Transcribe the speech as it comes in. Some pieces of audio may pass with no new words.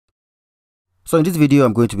So in this video,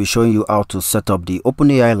 I'm going to be showing you how to set up the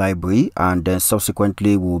OpenAI library, and then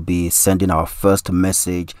subsequently we'll be sending our first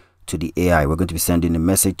message to the AI. We're going to be sending a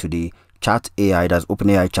message to the chat AI, that's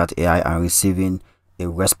OpenAI chat AI, and receiving a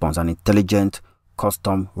response, an intelligent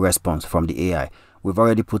custom response from the AI. We've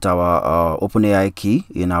already put our OpenAI key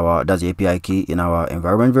in our, that's the API key in our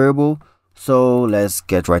environment variable. So let's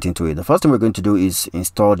get right into it. The first thing we're going to do is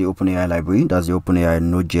install the OpenAI library, that's the OpenAI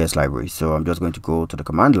Node.js library. So I'm just going to go to the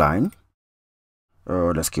command line.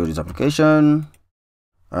 Let's kill this application,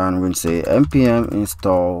 and we're going to say npm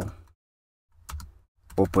install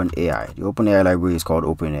OpenAI. The OpenAI library is called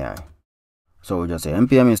OpenAI. So we'll just say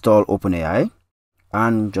npm install OpenAI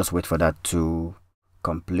and just wait for that to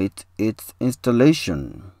complete its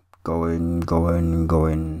installation. Going.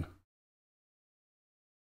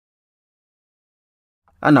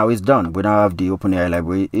 And now it's done. We now have the OpenAI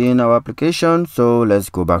library in our application. So let's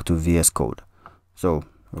go back to VS Code. So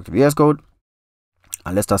go to VS Code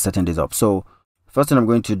and let's start setting this up. So first thing I'm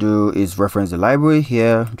going to do is reference the library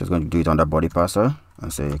here. I'm just going to do it under body parser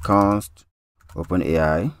and say const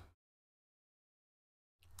OpenAI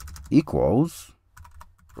equals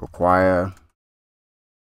require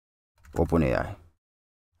OpenAI.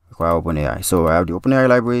 So I have the OpenAI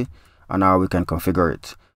library, and now we can configure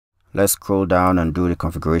it. Let's scroll down and do the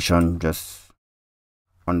configuration just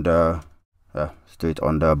under, let's do it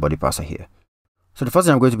under body parser here. So the first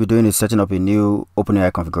thing I'm going to be doing is setting up a new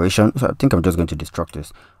OpenAI configuration. So I think I'm just going to destruct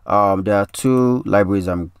this. There are two libraries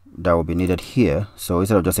that will be needed here. So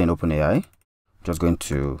instead of just saying OpenAI, I'm just going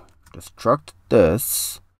to destruct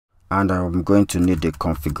this, and I'm going to need the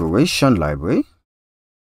configuration library,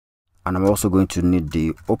 and I'm also going to need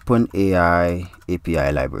the OpenAI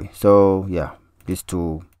API library. So yeah, these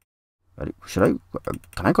two. Can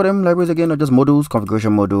I call them libraries again, or just modules?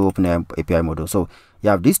 Configuration module, OpenAI API module. So you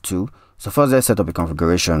have these two. So first, let's set up a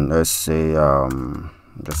configuration. Let's say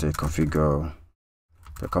configure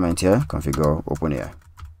the comment here, configure OpenAI.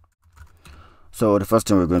 So the first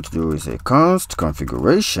thing we're going to do is a const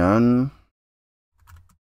configuration,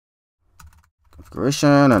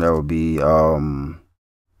 and that will be we'll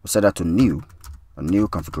set that to new, a new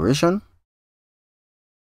configuration.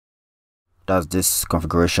 That's this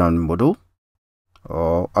configuration module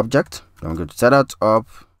or object. I'm going to set that up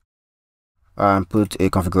and put a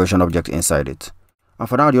configuration object inside it. And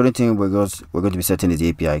for now, the only thing we're going to be setting is the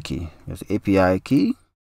API key. There's API key.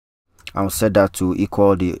 I'll set that to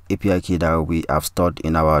equal the API key that we have stored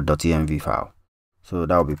in our .env file. So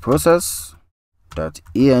that will be process.env,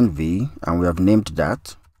 and we have named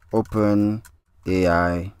that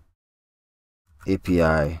OpenAI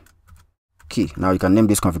API key. Now you can name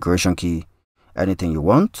this configuration key anything you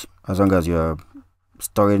want, as long as you're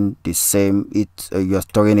storing the same you're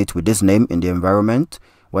storing it with this name in the environment,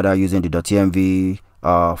 whether using the .env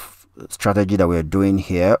strategy that we're doing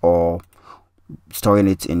here, or storing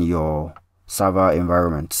it in your server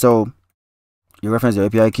environment. So you reference the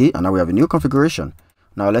API key, and now we have a new configuration.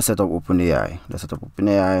 Now let's set up OpenAI.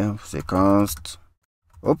 Say const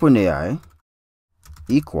OpenAI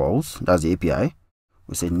equals, that's the API.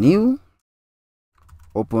 We say new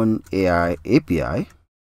OpenAI API,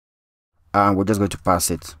 and we're just going to pass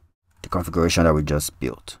it the configuration that we just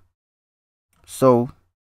built. So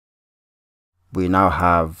we now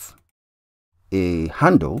have a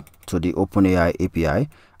handle to the OpenAI API,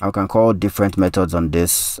 and we can call different methods on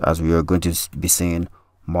this, as we are going to be seeing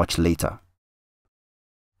much later.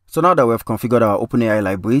 So now that we've configured our OpenAI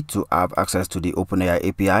library to have access to the OpenAI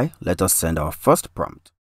API, let us send our first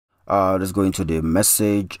prompt. Let's go into the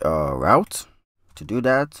message route to do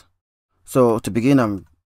that. So to begin, I'm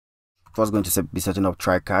first going to be setting up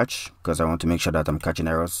try catch, because I want to make sure that I'm catching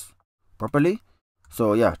errors properly.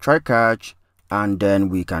 So yeah, try catch, and then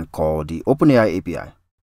we can call the OpenAI API.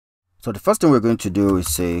 So the first thing we're going to do is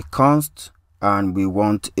say const, and we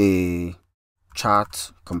want a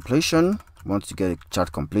chat completion. We want to get a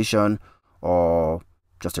chat completion or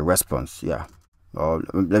just a response. Yeah, or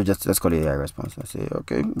let's call it AI response. Let's say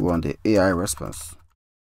okay, we want the AI response.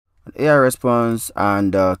 An AI response,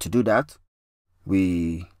 and to do that,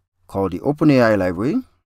 we call the OpenAI library,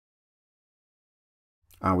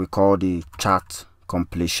 and we call the chat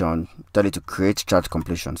completion. Tell it to create chat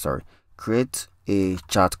completion. Create a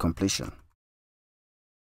chat completion.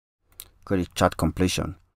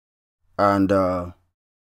 And we're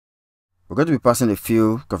going to be passing a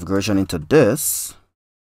few configuration into this,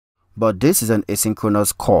 but this is an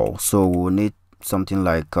asynchronous call, so we'll need something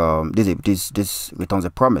like this returns a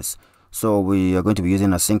promise. So we are going to be using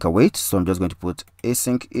async await. So I'm just going to put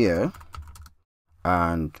async here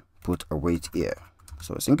and put await here.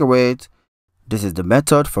 So async await, This is the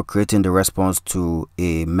method for creating the response to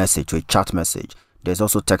a message, to a chat message. There's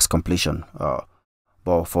also text completion.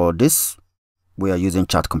 But for this, we are using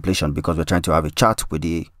chat completion because we're trying to have a chat with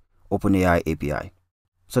the OpenAI API.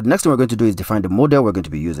 So the next thing we're going to do is define the model we're going to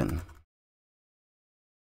be using.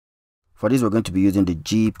 For this, we're going to be using the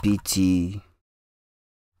GPT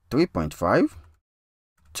 3.5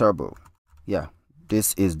 Turbo. Yeah,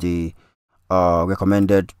 this is the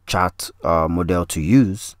recommended chat model to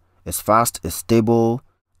use. It's fast, it's stable,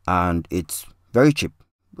 and it's very cheap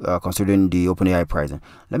considering the OpenAI pricing.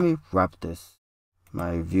 Let me wrap this.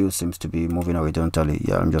 My view seems to be moving horizontally.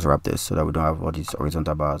 Yeah, let me just wrap this so that we don't have all these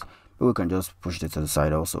horizontal bars. But we can just push this to the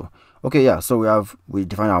side also. Okay, yeah, so we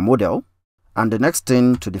define our model. And the next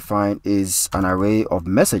thing to define is an array of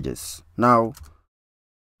messages. Now,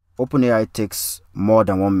 OpenAI takes more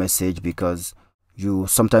than one message because you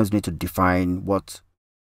sometimes need to define what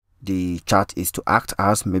the chat is to act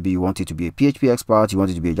as. Maybe you want it to be a PHP expert, you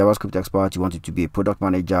want it to be a JavaScript expert, you want it to be a product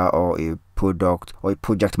manager or a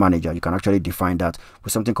project manager. You can actually define that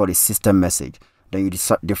with something called a system message. Then you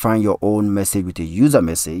define your own message with a user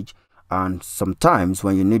message. And sometimes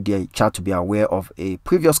when you need the chat to be aware of a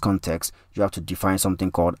previous context, you have to define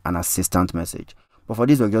something called an assistant message. But for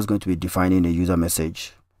this, we're just going to be defining a user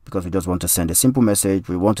message because we just want to send a simple message.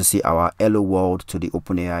 We want to see our hello world to the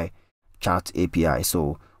OpenAI chat API.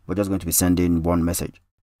 So we're just going to be sending one message.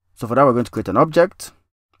 So for that, we're going to create an object,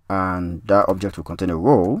 and that object will contain a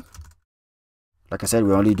role. Like I said,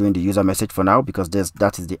 we're only doing the user message for now because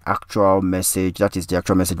that is the actual message. That is the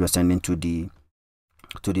actual message we're sending to the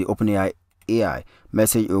OpenAI AI.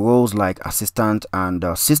 Message roles like assistant and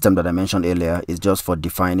system that I mentioned earlier is just for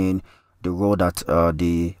defining the role that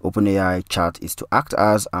the OpenAI chat is to act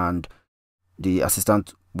as, and the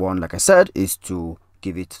assistant one, like I said, is to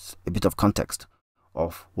give it a bit of context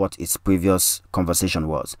of what its previous conversation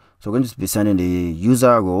was. So we're going to be sending the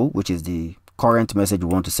user role, which is the current message we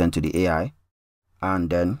want to send to the AI, and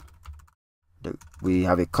then we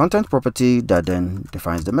have a content property that then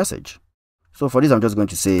defines the message. So for this, I'm just going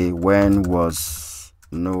to say, when was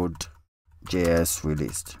Node.js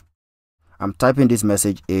released? I'm typing this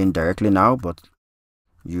message in directly now, but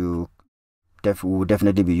you will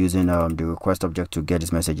definitely be using the request object to get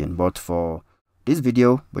this message in. But for this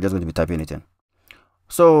video, we're just going to be typing it in.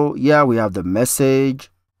 So yeah, we have the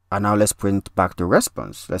message, and now let's print back the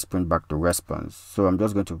response. Let's print back the response. So I'm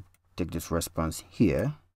just going to take this response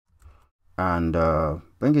here and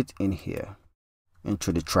bring it in here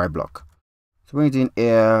into the try block. So bring it in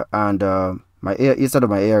here, and instead of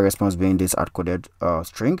my AI response being this hard-coded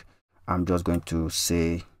string, I'm just going to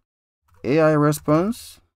say AI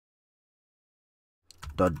response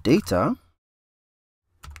dot data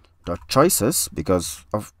dot choices, because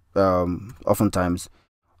of oftentimes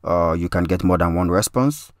you can get more than one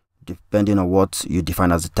response depending on what you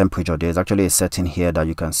define as the temperature. There's actually a setting here that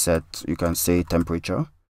you can set. You can say temperature,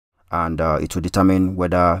 and it will determine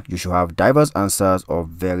whether you should have diverse answers or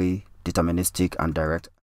very deterministic and direct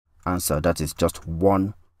answer. That is just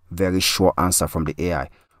one very short answer from the AI.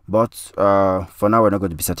 But for now, we're not going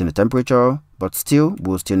to be setting the temperature, but still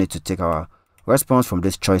we'll still need to take our response from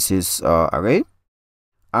this choices array,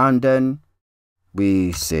 and then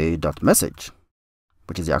we say dot message,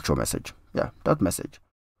 which is the actual message. Yeah, dot message.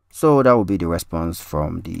 So that will be the response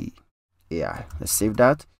from the AI. Let's save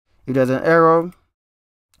that. If there's an error,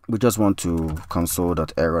 we just want to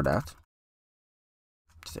console.error that.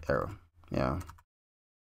 It's the error. Yeah,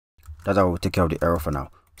 that's how we'll take care of the error for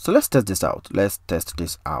now. So let's test this out. Let's test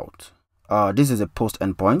this out. This is a post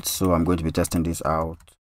endpoint, so I'm going to be testing this out.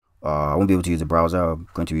 I won't be able to use the browser. I'm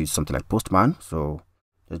going to use something like Postman. So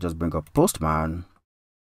let's just bring up Postman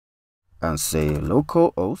and say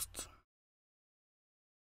localhost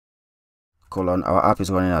colon, our app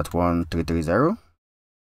is running at 1330,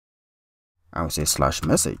 and we say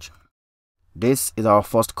 /message. This is our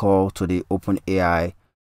first call to the OpenAI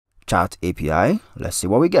chat API. Let's see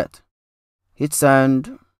what we get. Hit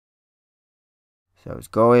send. See how it's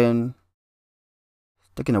going. It's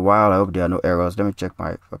taking a while. I hope there are no errors. Let me check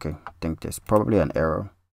my, okay, I think there's probably an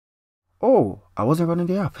error. Oh, I wasn't running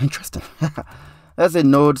the app. Interesting. That's a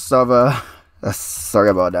Node server. Sorry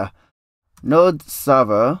about that. Node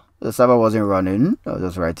server. The server wasn't running. I was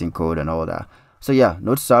just writing code and all that. So yeah,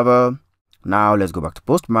 Node server. Now let's go back to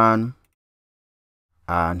Postman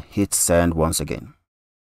and hit send once again.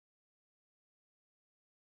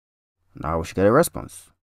 Now we should get a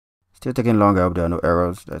response. Still taking longer. I hope there are no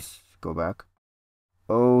errors. Let's go back.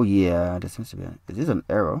 Oh yeah, there seems to be. Is this an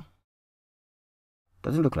error?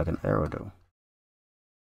 Doesn't look like an error though.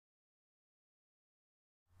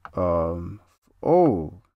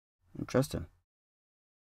 Oh, interesting.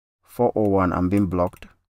 401, I'm being blocked.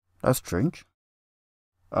 That's strange.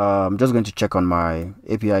 I'm just going to check on my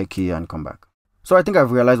API key and come back. So I think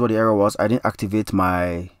I've realized what the error was. I didn't activate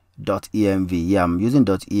my .env. Yeah, I'm using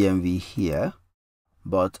 .env here,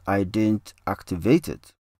 but I didn't activate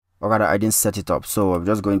it, or rather I didn't set it up. So I'm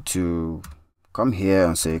just going to come here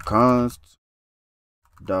and say const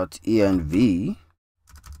 .env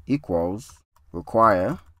equals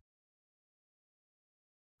require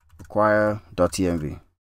 .env.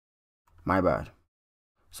 My bad.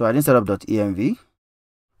 So I didn't set up .env,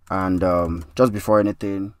 and just before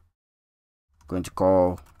anything, I'm going to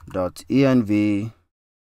call .env.config.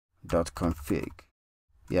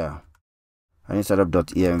 Yeah, I need to set up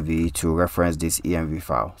 .env to reference this env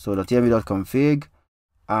file. So .env.config,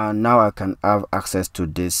 and now I can have access to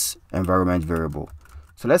this environment variable.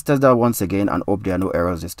 So let's test that once again and hope there are no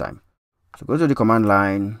errors this time. So go to the command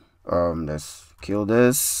line, let's kill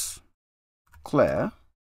this, clear,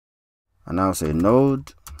 and now say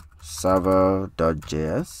node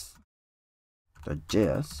server.js.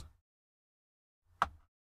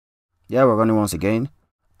 Yeah, we're running once again,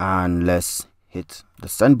 and let's hit the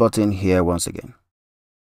send button here once again.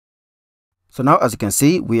 So now, as you can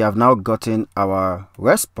see, we have now gotten our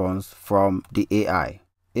response from the AI.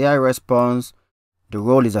 AI response, the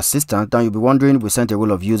role is assistant. Now you'll be wondering, we sent a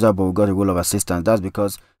role of user, but we got a role of assistant. That's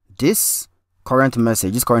because this current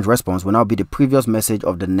message, this current response will now be the previous message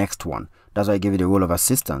of the next one. That's why I gave it the role of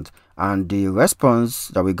assistant. And the response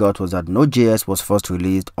that we got was that Node.js was first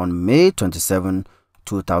released on May 27,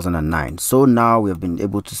 2009. So now we have been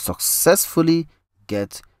able to successfully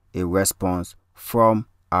get a response from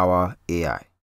our AI.